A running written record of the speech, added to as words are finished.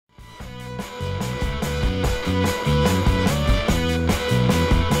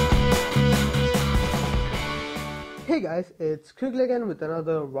Hey guys, it's Quickly again with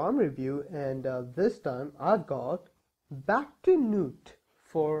another ROM review, and this time I've got back-to-n00t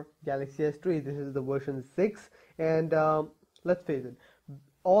for Galaxy S3. This is the version 6, and let's face it,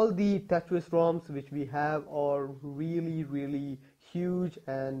 all the TouchWiz ROMs which we have are really huge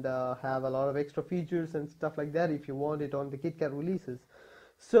and have a lot of extra features and stuff like that if you want it on the KitKat releases.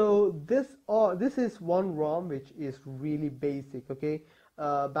 So this is one ROM which is really basic. Okay,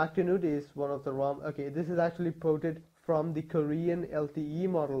 back-to-n00t is one of the ROM. Okay, this is actually ported from the Korean LTE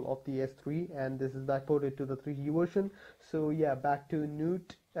model of the S3, and this is backported to the 3G version. So yeah,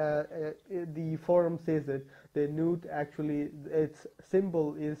 back-to-n00t. The forum says that the n00t actually its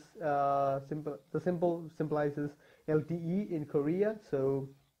symbol is simple. The symbol symbolizes LTE in Korea. So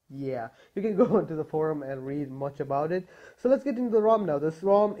yeah, you can go onto the forum and read much about it. So let's get into the ROM now. This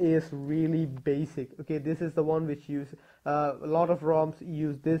ROM is really basic. Okay, this is the one which use a lot of ROMs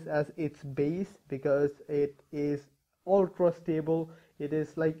use this as its base because it is ultra stable. It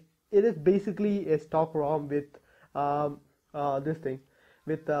is basically a stock ROM with this thing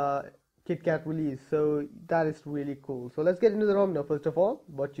with KitKat release. So that is really cool. So let's get into the ROM now. First of all,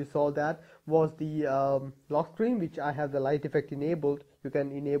 what you saw that was the lock screen, which I have the light effect enabled. You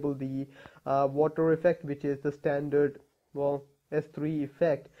can enable the water effect, which is the standard S3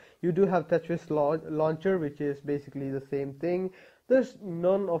 effect. You do have TouchWiz launcher, which is basically the same thing. There's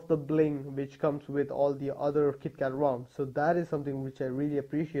none of the bling which comes with all the other KitKat ROMs. So that is something which I really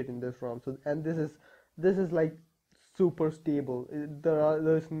appreciate in this ROM. So, and this is like super stable.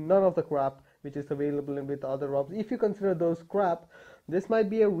 There's none of the crap which is available with other ROMs. If you consider those crap, this might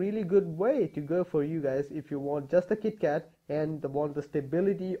be a really good way to go for you guys if you want just a KitKat and want the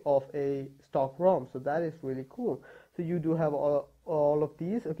stability of a stock ROM. So that is really cool. So you do have all of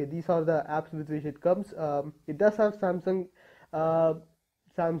these. Okay, these are the apps with which it comes. It does have Samsung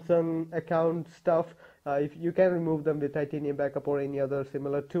account stuff. If you can remove them with titanium backup or any other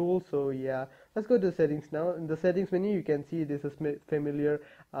similar tool. So yeah, let's go to settings now. In the settings menu, you can see this is familiar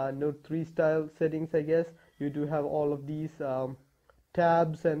Note 3 style settings. I guess you do have all of these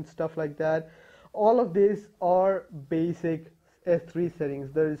tabs and stuff like that. All of these are basic S3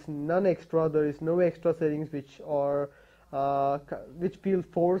 settings. There is none extra. There is no extra settings which are which feel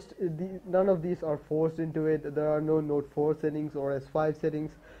forced. None of these are forced into it. There are no Note 4 settings or S5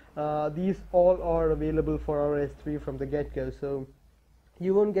 settings. These all are available for our S3 from the get-go. So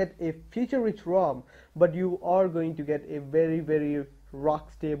you won't get a feature-rich ROM, but you are going to get a very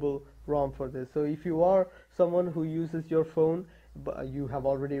rock stable ROM for this. So if you are someone who uses your phone but you have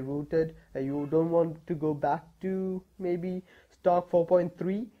already rooted, you don't want to go back to maybe stock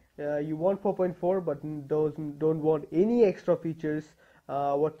 4.3, you want 4.4 but don't want any extra features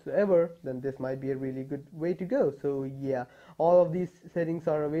whatsoever, then this might be a really good way to go. So yeah, all of these settings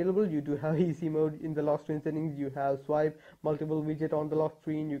are available. You do have easy mode in the lock screen settings. You have swipe, multiple widget on the lock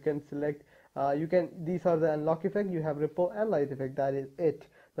screen. You can select these are the unlock effect. You have ripple and light effect. That is it.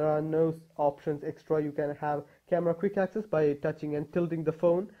 There are no options extra. You can have camera quick access by touching and tilting the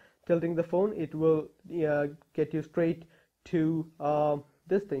phone. It will get you straight to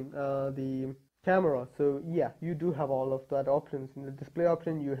this thing, the camera. So yeah, you do have all of that options. In the display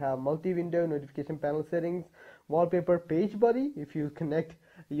option, you have multi-window, notification panel settings, wallpaper, page buddy. If you connect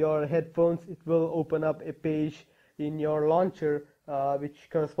your headphones, it will open up a page in your launcher which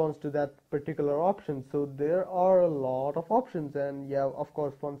corresponds to that particular option. So there are a lot of options, and yeah, of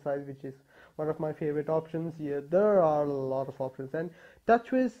course font size, which is one of my favorite options. Yeah, there are a lot of options. And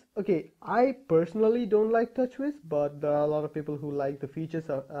TouchWiz, okay, I personally don't like TouchWiz, but there are a lot of people who like the features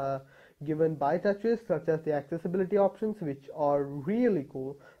given by TouchWiz, such as the accessibility options, which are really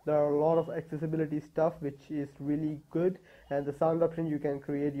cool. There are a lot of accessibility stuff which is really good, and the sound option, you can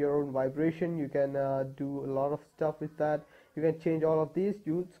create your own vibration. You can do a lot of stuff with that. You can change all of these.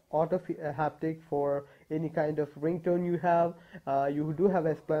 Use auto haptic for any kind of ringtone you have. You do have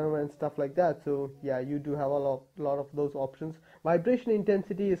S-Plano and stuff like that. So yeah, you do have a lot of those options. Vibration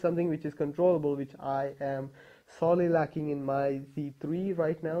intensity is something which is controllable, which I am sorely lacking in my Z3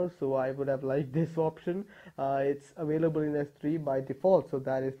 right now. So I would have liked this option. It's available in S3 by default, so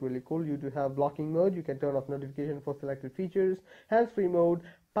that is really cool. You do have blocking mode. You can turn off notification for selected features. Hands-free mode.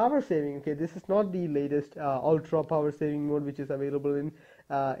 Power saving. Okay, this is not the latest ultra power saving mode which is available in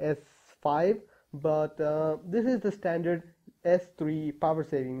S5, but this is the standard S3 power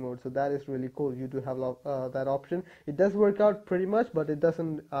saving mode. So that is really cool. You do have that option. It does work out pretty much, but it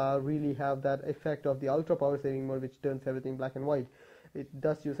doesn't really have that effect of the ultra power saving mode, which turns everything black and white. It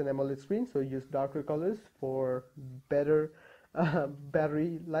does use an AMOLED screen, so use darker colors for better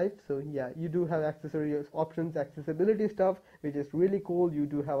battery life. So yeah, you do have accessories, options, accessibility stuff, which is really cool. You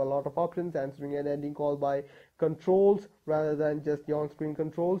do have a lot of options, answering and ending call by controls rather than just the on-screen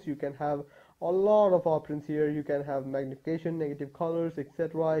controls. You can have a lot of options here. You can have magnification, negative colors,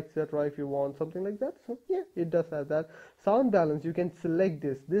 etc, etc, if you want something like that. So yeah, it does have that. Sound balance, you can select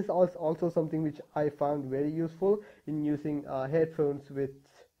this. This is also something which I found very useful in using headphones with,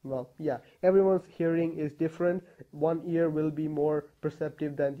 well, yeah, everyone's hearing is different. One ear will be more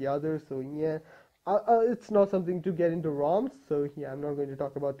perceptive than the other, so yeah, it's not something to get into ROMs, so yeah, I'm not going to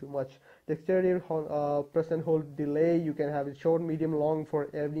talk about too much. Dexterity, press and hold delay, you can have it short, medium, long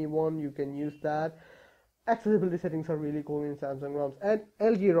for anyone, you can use that. Accessibility settings are really cool in Samsung ROMs and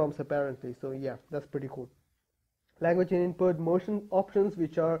LG ROMs apparently, so yeah, that's pretty cool. Language and input, motion options,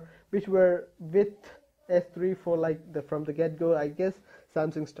 which were with S3 for like from the get-go. I guess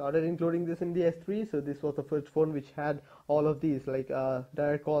Samsung started including this in the S3, so this was the first phone which had all of these, like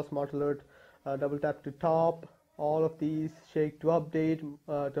direct call, smart alert, double tap to top, all of these, shake to update,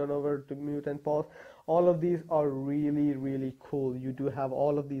 turn over to mute and pause. All of these are really cool. You do have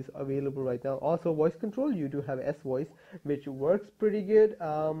all of these available right now. Also voice control, you do have S voice, which works pretty good.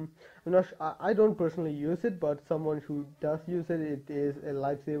 I'm not I don't personally use it, but someone who does use it, it is a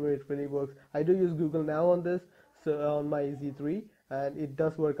lifesaver. It really works. I do use Google Now on this, so on my Z3, and it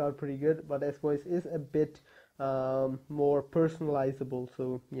does work out pretty good, but S voice is a bit more personalizable,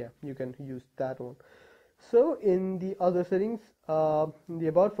 so yeah, you can use that one. So in the other settings, in the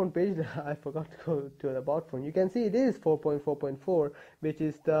about phone page, I forgot to go to the about phone. You can see it is 4.4.4, which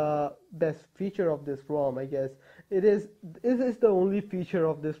is the best feature of this ROM, I guess. It is the only feature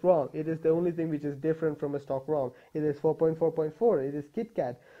of this ROM. It is the only thing which is different from a stock ROM. It is 4.4.4. It is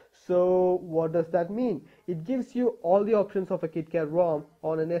KitKat. So what does that mean? It gives you all the options of a KitKat ROM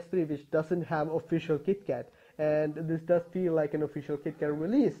on an S3, which doesn't have official KitKat. And this does feel like an official KitKat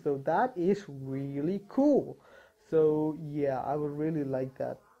release, so that is really cool. So yeah, I would really like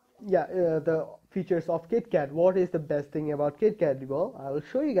that. Yeah, the features of KitKat. What is the best thing about KitKat? Well, I will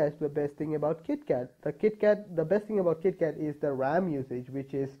show you guys the best thing about KitKat. The best thing about KitKat is the RAM usage,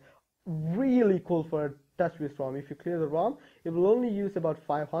 which is really cool for a TouchWiz ROM. If you clear the ROM, it will only use about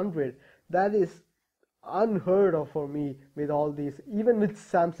 500. That is unheard of for me with all these, even with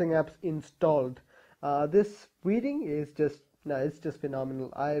Samsung apps installed. This reading is just, no, it's just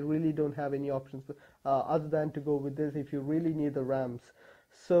phenomenal. I really don't have any options other than to go with this if you really need the RAMs.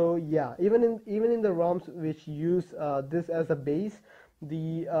 So yeah, even in the ROMs which use this as a base,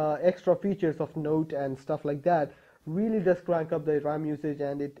 the extra features of Note and stuff like that really does crank up the RAM usage,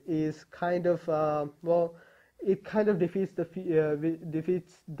 and it is kind of well, it kind of defeats the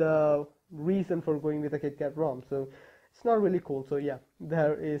reason for going with a KitKat ROM. So it's not really cool. So yeah,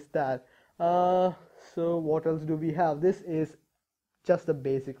 there is that. So what else do we have? This is just a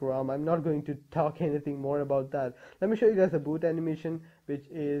basic ROM. I'm not going to talk anything more about that. Let me show you guys a boot animation, which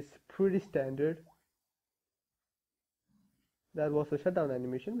is pretty standard. That was a shutdown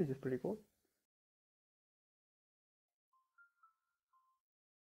animation, which is pretty cool.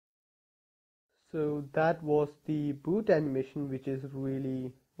 So that was the boot animation, which is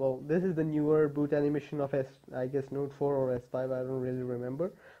really, well, this is the newer boot animation of I guess Note 4 or S5, I don't really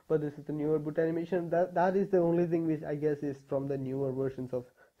remember, but this is the newer boot animation. That is the only thing which I guess is from the newer versions of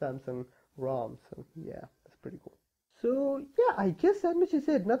Samsung ROM. So yeah, that's pretty cool. So yeah, I guess that much is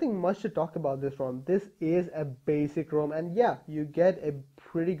it. Nothing much to talk about this ROM. This is a basic ROM, and yeah, you get a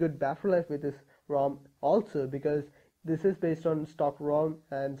pretty good battery life with this ROM also, because this is based on stock ROM,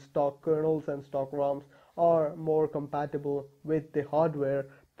 and stock kernels and stock ROMs are more compatible with the hardware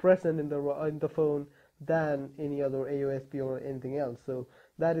present in the phone than any other AOSP or anything else. So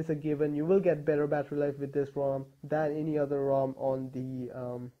that is a given. You will get better battery life with this ROM than any other ROM on the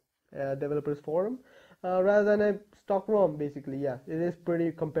developers forum, rather than a stock ROM. Basically, yeah, it is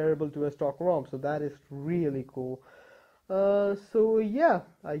pretty comparable to a stock ROM, so that is really cool. So yeah,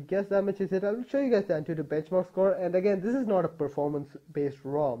 I guess that much is it. I will show you guys the Antutu benchmark score, and again, this is not a performance based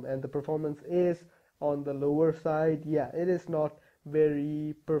ROM, and the performance is on the lower side. Yeah, it is not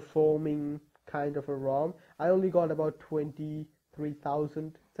very performing kind of a ROM. I only got about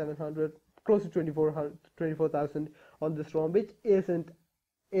 23,700, close to 24,000 on this ROM, which isn't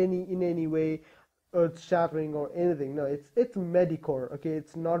in any way earth shattering or anything. No, it's Medicore. Okay,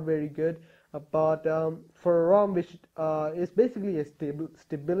 it's not very good, but for a ROM which is basically a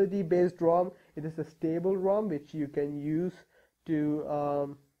stability based ROM, it is a stable ROM which you can use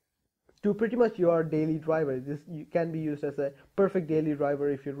to pretty much your daily driver. This can be used as a perfect daily driver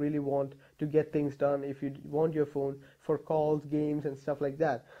if you really want to get things done, if you want your phone for calls, games, and stuff like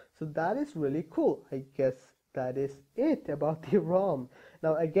that. So that is really cool. I guess that is it about the ROM.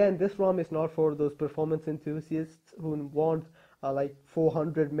 Now again, this ROM is not for those performance enthusiasts who want like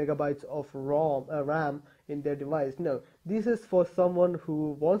 400 megabytes of RAM in their device. No, this is for someone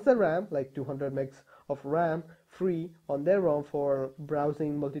who wants the RAM, like 200 megs of RAM free on their ROM for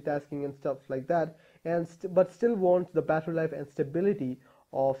browsing, multitasking and stuff like that, and but still wants the battery life and stability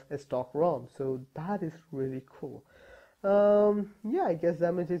of a stock ROM. So that is really cool. Yeah, I guess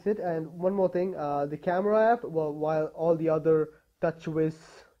that much is it. And one more thing, the camera app, well, while all the other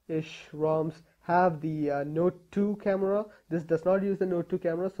TouchWiz-ish ROMs have the Note 2 camera, this does not use the Note 2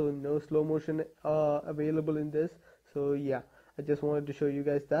 camera, so no slow motion available in this. So yeah, I just wanted to show you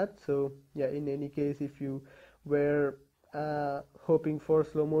guys that. So yeah, in any case, if you were hoping for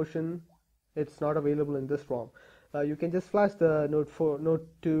slow motion, it's not available in this ROM. You can just flash the Note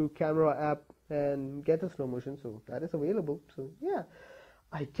 2 camera app and get a slow motion, so that is available. So yeah,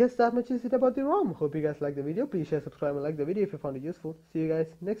 I guess that much is it about the ROM. Hope you guys like the video. Please share, subscribe and like the video if you found it useful. See you guys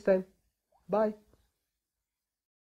next time. Bye.